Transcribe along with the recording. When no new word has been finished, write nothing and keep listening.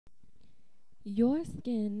Your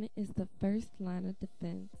skin is the first line of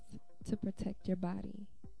defense to protect your body.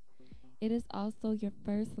 It is also your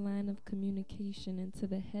first line of communication into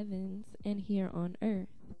the heavens and here on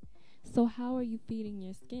earth. So, how are you feeding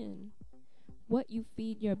your skin? What you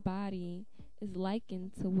feed your body is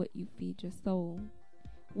likened to what you feed your soul.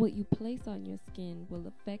 What you place on your skin will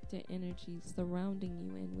affect your energy surrounding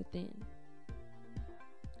you and within.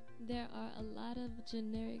 There are a lot of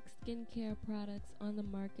generic skincare products on the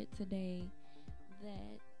market today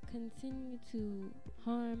that continue to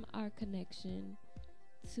harm our connection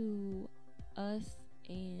to us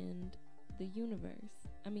and the universe.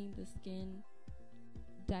 The skin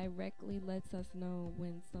directly lets us know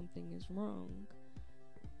when something is wrong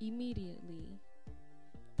immediately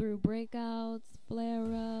through breakouts,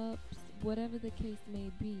 flare ups, whatever the case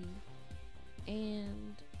may be.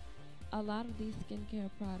 And a lot of these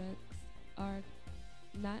skincare products are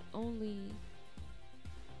not only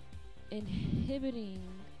inhibiting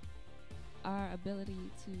our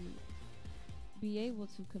ability to be able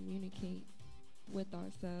to communicate with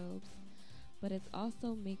ourselves, but it's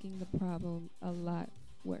also making the problem a lot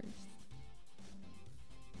worse.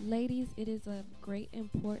 Ladies, it is of great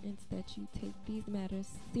importance that you take these matters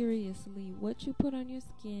seriously. What you put on your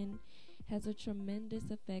skin has a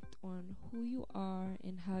tremendous effect on who you are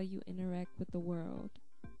and how you interact with the world.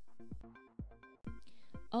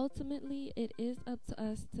 Ultimately, it is up to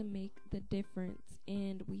us to make the difference,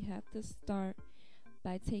 and we have to start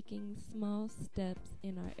by taking small steps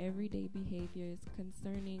in our everyday behaviors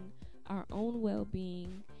concerning our own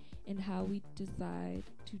well-being and how we decide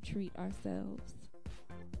to treat ourselves.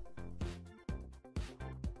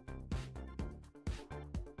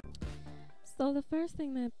 So the first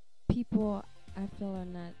thing that people, I feel, are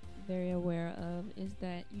not very aware of is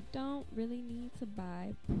that you don't really need to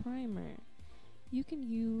buy primer. You can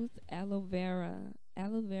use aloe vera.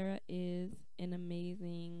 Aloe vera is an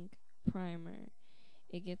amazing primer.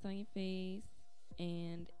 It gets on your face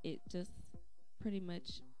and it just pretty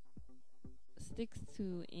much sticks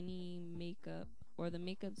to any makeup, or the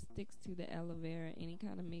makeup sticks to the aloe vera. Any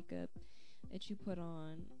kind of makeup that you put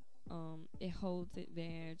on, it holds it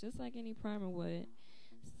there just like any primer would.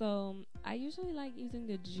 So I usually like using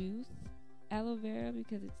the juice aloe vera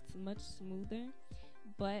because it's much smoother.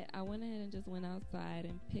 But I went ahead and just went outside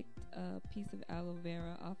and picked a piece of aloe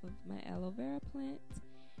vera off of my aloe vera plant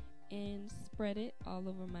and spread it all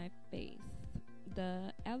over my face.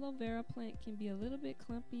 The aloe vera plant can be a little bit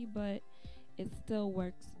clumpy, but it still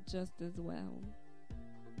works just as well.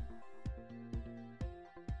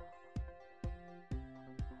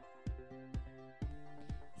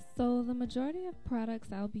 So the majority of products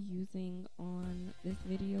I'll be using on this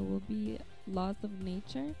video will be Laws of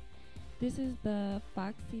Nature. This is the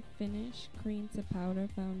Foxy Finish Cream to Powder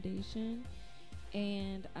Foundation,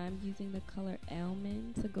 and I'm using the color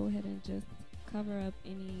Almond to go ahead and just cover up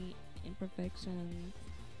any imperfections,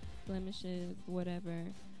 blemishes, whatever.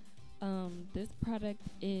 This product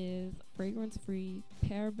is fragrance free,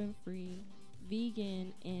 paraben free,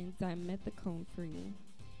 vegan, and dimethicone free.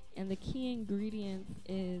 And the key ingredients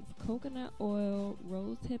is coconut oil,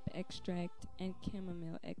 rosehip extract, and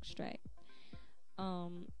chamomile extract.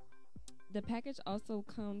 The package also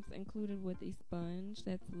comes included with a sponge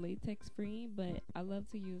that's latex free, but I love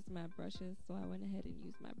to use my brushes, so I went ahead and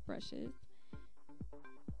used my brushes.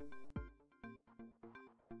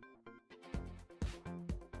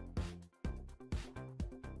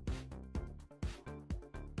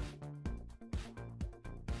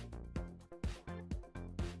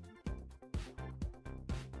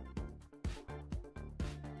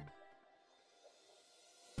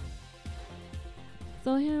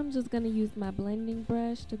 So here I'm just going to use my blending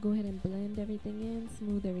brush to go ahead and blend everything in,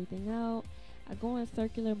 smooth everything out. I go in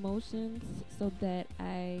circular motions so that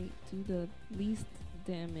I do the least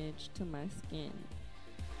damage to my skin.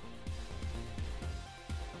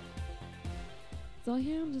 So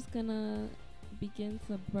here I'm just going to begin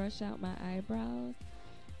to brush out my eyebrows.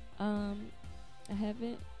 I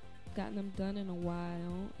haven't gotten them done in a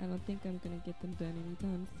while. I don't think I'm going to get them done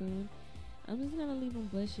anytime soon. I'm just going to leave them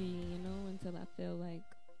bushy, until I feel like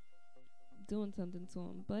doing something to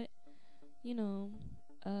them. But,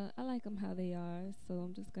 I like them how they are. So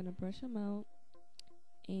I'm just going to brush them out.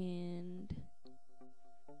 And,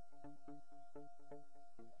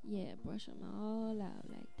 yeah, brush them all out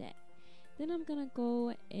like that. Then I'm going to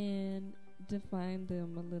go and define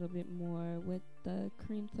them a little bit more with the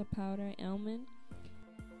cream to powder almond.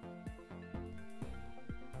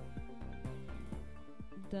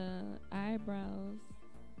 The eyebrows,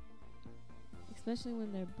 especially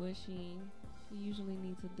when they're bushy, you usually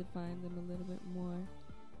need to define them a little bit more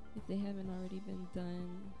if they haven't already been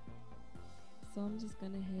done. So I'm just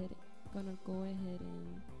gonna go ahead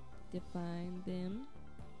and define them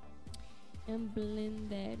and blend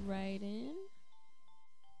that right in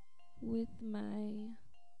with my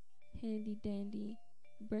handy dandy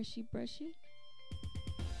brushy.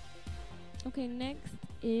 Okay, next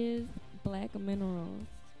is Black Minerals.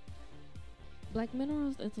 Black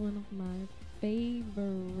Minerals is one of my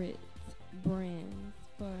favorite brands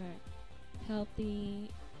for healthy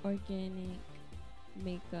organic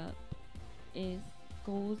makeup. It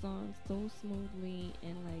goes on so smoothly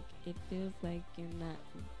and like it feels like you're not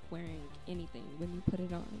wearing anything when you put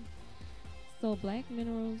it on. So Black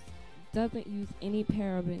Minerals doesn't use any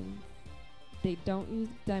parabens. They don't use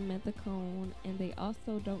dimethicone, and they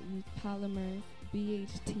also don't use polymers,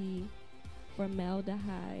 BHT,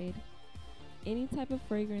 formaldehyde, any type of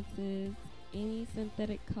fragrances, any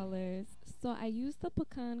synthetic colors. So I use the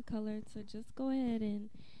pecan color to just go ahead and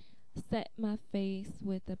set my face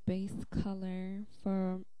with a base color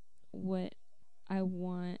for what I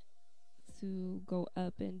want to go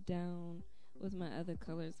up and down with my other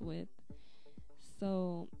colors with.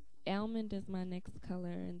 So almond is my next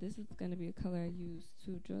color, and this is going to be a color I use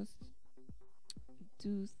to just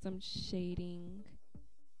do some shading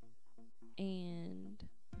and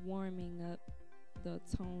warming up the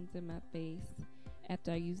tones in my face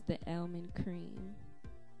after I use the almond cream.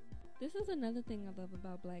 This is another thing I love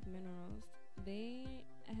about Black Minerals. They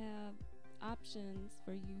have options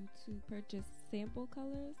for you to purchase sample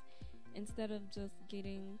colors instead of just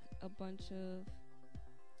getting a bunch of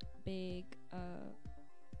big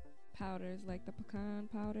powders like the pecan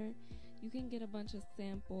powder. You can get a bunch of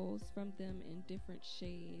samples from them in different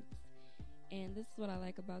shades, and this is what I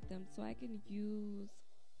like about them. So I can use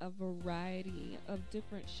a variety of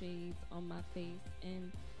different shades on my face,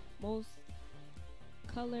 and most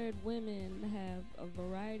colored women have a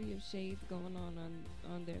variety of shades going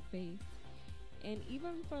on their face. And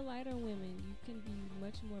even for lighter women, you can be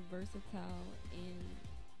much more versatile in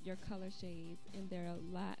your color shades, and they're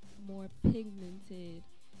a lot more pigmented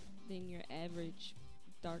than your average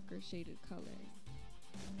darker shaded colors.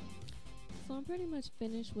 So I'm pretty much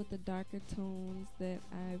finished with the darker tones that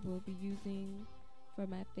I will be using for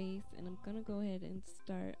my face, and I'm gonna go ahead and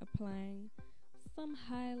start applying some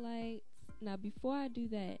highlights. Now before I do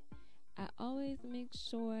that, I always make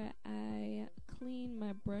sure I clean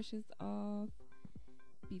my brushes off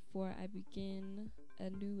before I begin a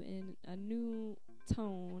new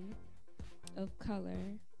tone of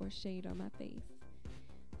color or shade on my face.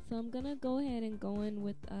 So I'm gonna go ahead and go in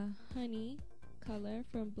with a honey color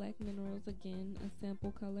from Black Minerals, again a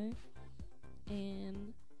sample color,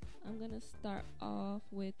 and I'm gonna start off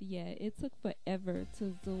with, it took forever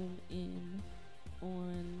to zoom in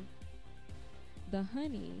on the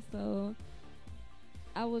honey, so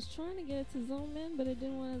I was trying to get it to zoom in, but it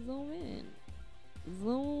didn't want to zoom in.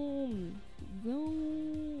 Zoom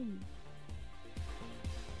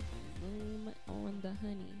on the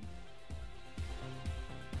honey.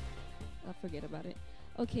 I'll forget about it.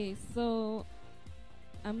 Okay, so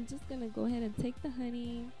I'm just gonna go ahead and take the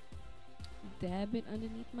honey, dab it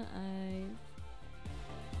underneath my eyes,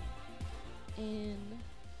 and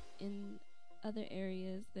in other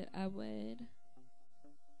areas that I would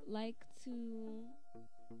like to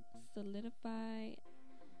solidify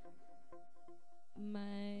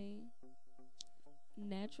my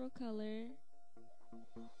natural color,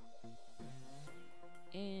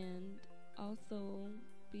 and also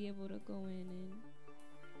be able to go in and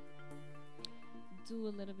do a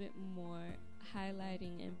little bit more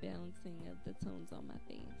highlighting and balancing of the tones on my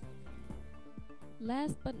face.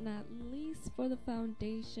 Last but not least, for the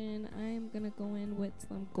foundation, I am going to go in with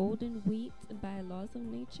some Golden Wheat by Laws of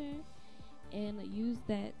Nature and use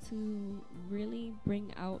that to really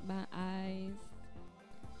bring out my eyes.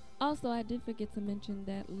 Also, I did forget to mention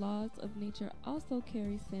that Laws of Nature also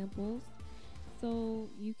carries samples, so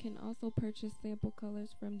you can also purchase sample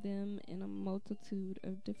colors from them in a multitude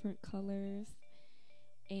of different colors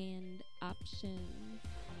and options.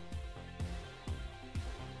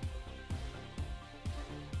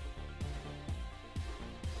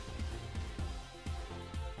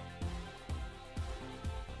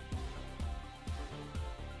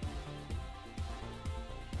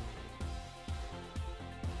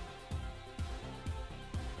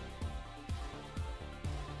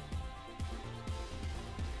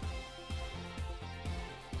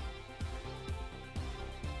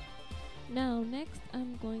 Now next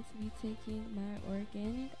I'm going to be taking my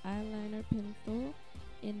organic eyeliner pencil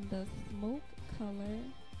in the smoke color,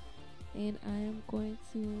 and I am going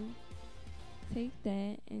to take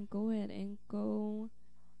that and go ahead and go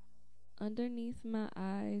underneath my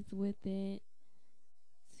eyes with it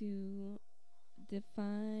to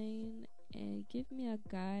define and give me a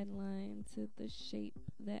guideline to the shape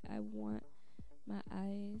that I want my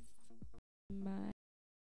eyes, my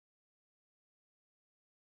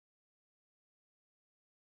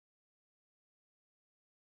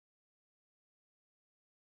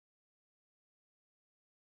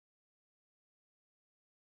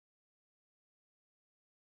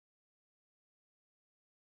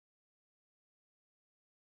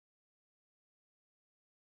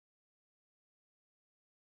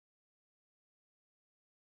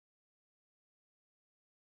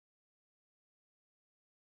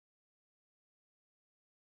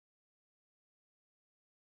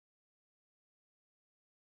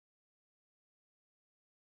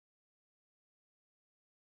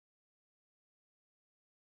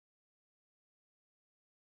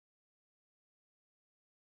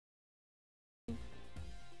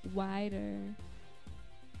wider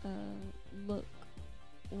look,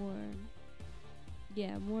 or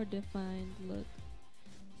yeah, more defined look.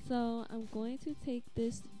 So I'm going to take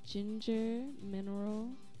this ginger mineral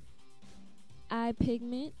eye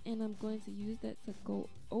pigment and I'm going to use that to go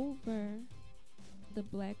over the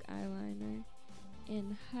black eyeliner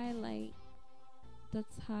and highlight the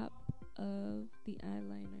top of the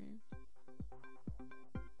eyeliner.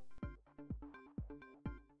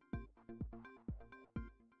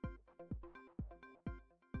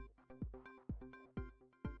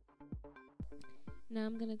 Now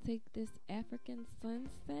I'm going to take this African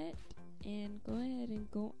sunset and go ahead and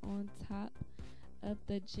go on top of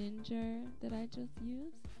the ginger that I just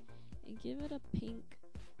used and give it a pink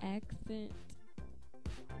accent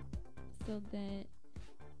so that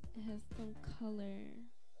it has some color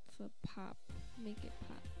to pop, make it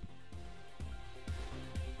pop.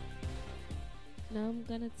 Now I'm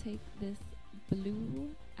going to take this blue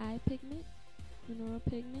eye pigment, mineral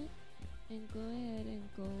pigment, and go ahead and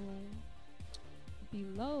go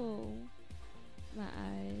below my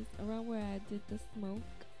eyes, around where I did the smoke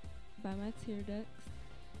by my tear ducts,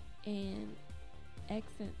 and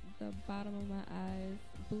accent the bottom of my eyes.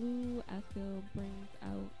 Blue, I feel, brings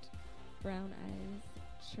out brown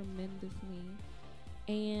eyes tremendously.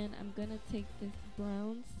 And I'm gonna take this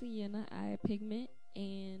brown sienna eye pigment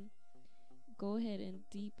and go ahead and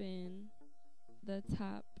deepen the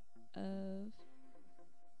top of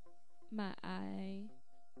my eye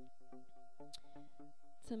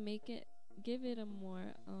to make it, give it a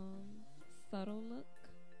more subtle look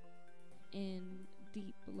and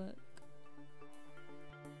deep look.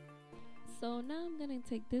 So now I'm gonna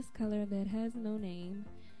take this color that has no name,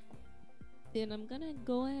 then I'm gonna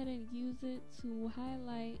go ahead and use it to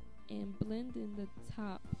highlight and blend in the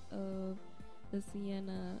top of the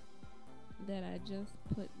sienna that I just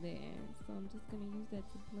put there. So I'm just gonna use that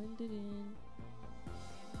to blend it in.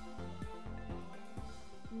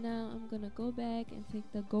 Now I'm gonna go back and take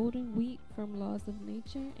the golden wheat from Laws of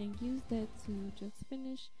Nature and use that to just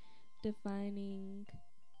finish defining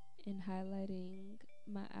and highlighting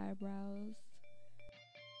my eyebrows.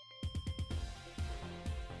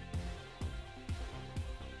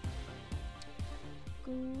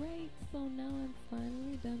 Great, so now I'm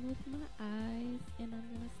finally done with my eyes and I'm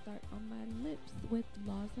gonna start on my lips with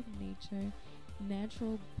Laws of Nature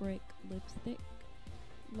Natural Brick Lipstick.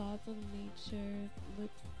 Laws of Nature's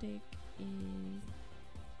lipstick is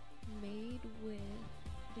made with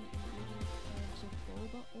the ingredients of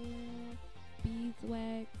jojoba oil,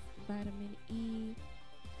 beeswax, vitamin E,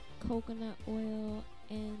 coconut oil,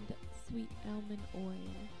 and sweet almond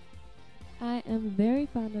oil. I am very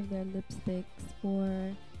fond of their lipsticks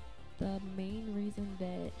for the main reason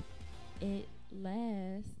that it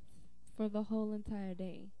lasts for the whole entire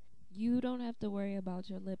day. You don't have to worry about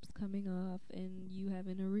your lips coming off and you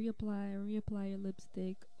having to reapply your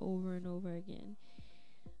lipstick over and over again.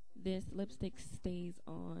 This lipstick stays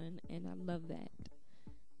on and I love that.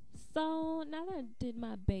 So now that I did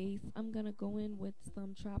my base, I'm gonna go in with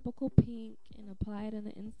some tropical pink and apply it on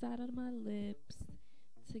the inside of my lips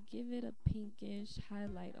to give it a pinkish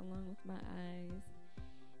highlight along with my eyes.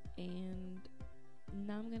 And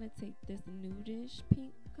now I'm gonna take this nudish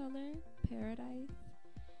pink color, Paradise,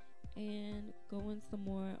 and go in some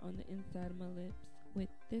more on the inside of my lips with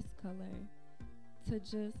this color to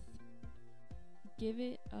just give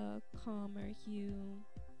it a calmer hue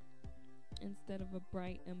instead of a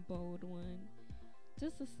bright and bold one,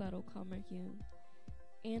 just a subtle calmer hue.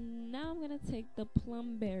 And now I'm gonna take the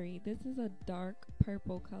plum berry. This is a dark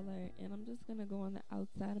purple color and I'm just gonna go on the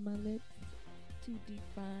outside of my lips to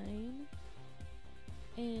define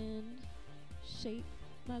and shape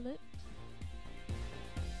my lips.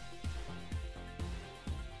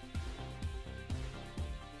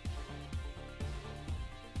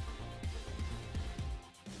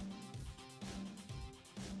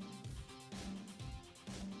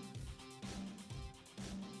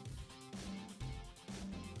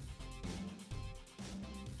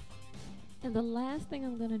 And the last thing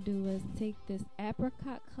I'm gonna do is take this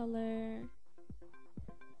apricot color,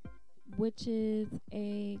 which is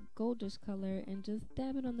a goldish color, and just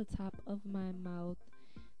dab it on the top of my mouth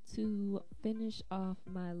to finish off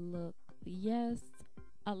my look. Yes,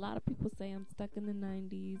 a lot of people say I'm stuck in the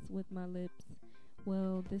 90s with my lips.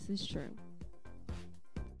 Well, this is true.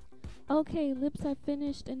 Okay, lips are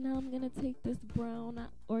finished, and now I'm gonna take this brown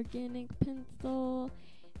organic pencil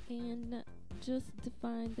and just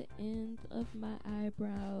define the ends of my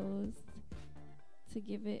eyebrows to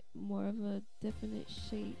give it more of a definite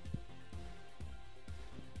shape.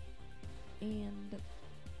 And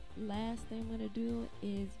last thing I'm gonna do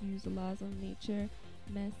is use Laws of Nature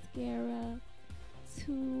mascara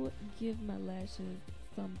to give my lashes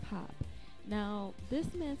some pop. Now,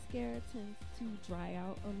 this mascara tends to dry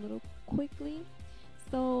out a little quickly,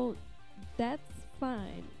 so that's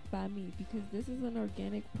fine by me because this is an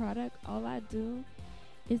organic product. All I do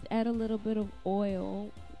is add a little bit of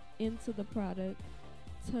oil into the product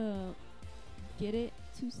to get it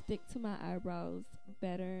to stick to my eyebrows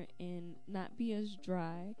better and not be as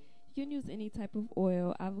dry. You can use any type of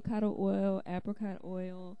oil, avocado oil, apricot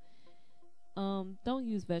oil. Don't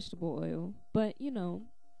use vegetable oil, but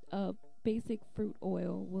basic fruit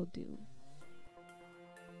oil will do.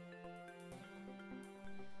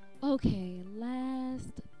 Okay,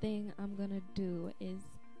 last thing I'm gonna do is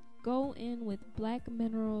go in with Black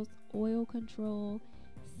Minerals Oil Control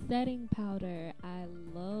Setting Powder. I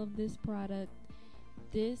love this product.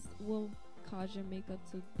 This will cause your makeup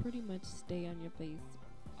to pretty much stay on your face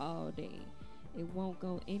all day. It won't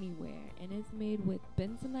go anywhere. And it's made with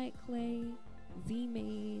bentonite clay,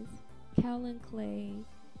 Z-Maze, Kaolin clay,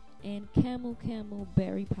 and camel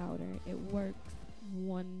berry powder. It works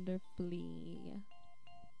wonderfully.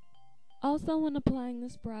 Also, when applying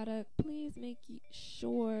this product, please make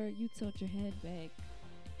sure you tilt your head back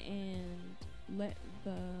and let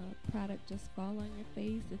the product just fall on your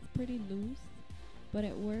face. It's pretty loose, but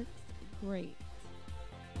it works great.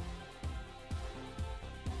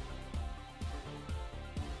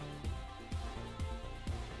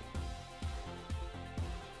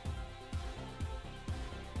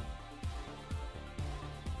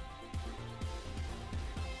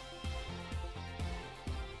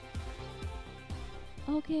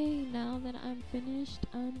 Okay, now that I'm finished,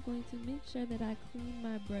 I'm going to make sure that I clean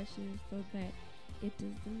my brushes so that it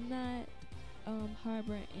does not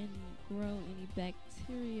harbor and grow any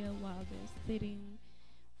bacteria while they're sitting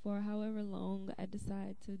for however long I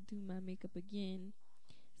decide to do my makeup again.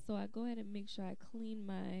 So I go ahead and make sure I clean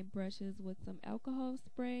my brushes with some alcohol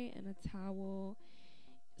spray and a towel.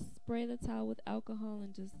 Spray the towel with alcohol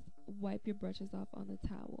and just wipe your brushes off on the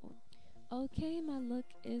towel. Okay, my look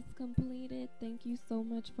is completed. Thank you so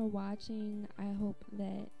much for watching. I hope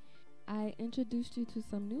that I introduced you to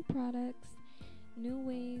some new products, new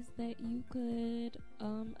ways that you could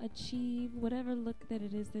achieve whatever look that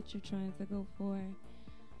it is that you're trying to go for.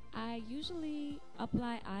 I usually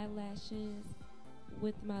apply eyelashes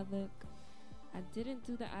with my look. I didn't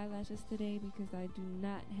do the eyelashes today because I do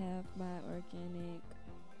not have my organic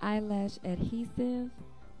eyelash adhesive.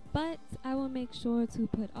 But I will make sure to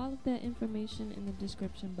put all of that information in the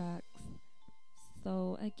description box.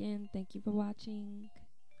 So again, thank you for watching.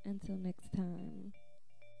 Until next time.